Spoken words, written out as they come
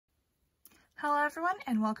Hello everyone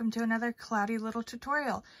and welcome to another cloudy little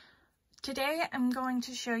tutorial. Today I'm going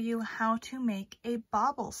to show you how to make a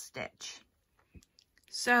bobble stitch.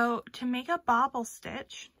 So to make a bobble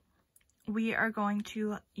stitch, we are going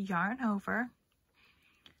to yarn over,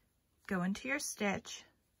 go into your stitch,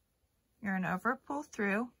 yarn over, pull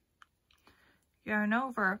through, yarn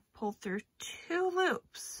over, pull through 2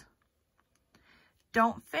 loops.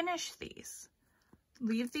 Don't finish these.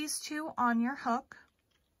 Leave these 2 on your hook.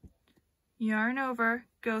 Yarn over,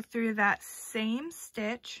 go through that same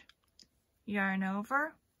stitch, yarn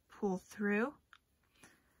over, pull through,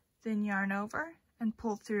 then yarn over and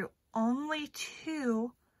pull through only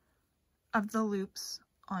 2 of the loops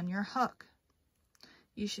on your hook.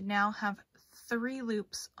 You should now have 3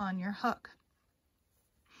 loops on your hook.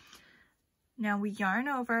 Now we yarn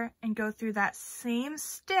over and go through that same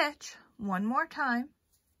stitch one more time,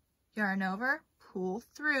 yarn over, pull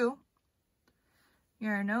through,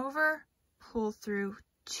 yarn over, pull through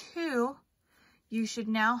 2. You should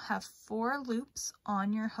now have 4 loops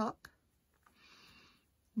on your hook.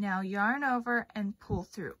 Now yarn over and pull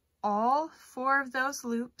through all 4 of those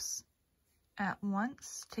loops at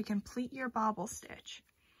once to complete your bobble stitch.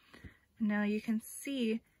 And now you can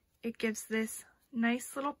see it gives this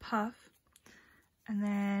nice little puff. And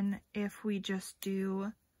then if we just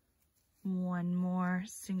do one more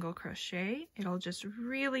single crochet, it'll just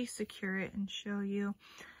really secure it and show you.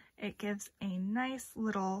 It gives a nice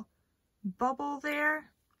little bubble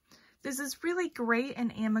there. This is really great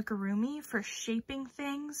in amigurumi for shaping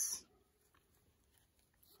things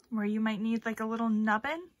where you might need like a little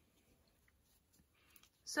nubbin.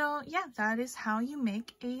 So yeah, that is how you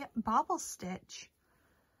make a bobble stitch.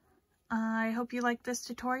 I hope you liked this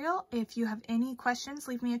tutorial. If you have any questions,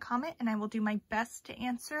 leave me a comment and I will do my best to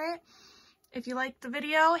answer it. If you liked the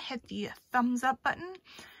video, hit the thumbs up button.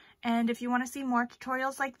 And if you want to see more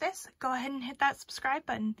tutorials like this, go ahead and hit that subscribe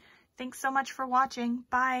button. Thanks so much for watching.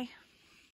 Bye.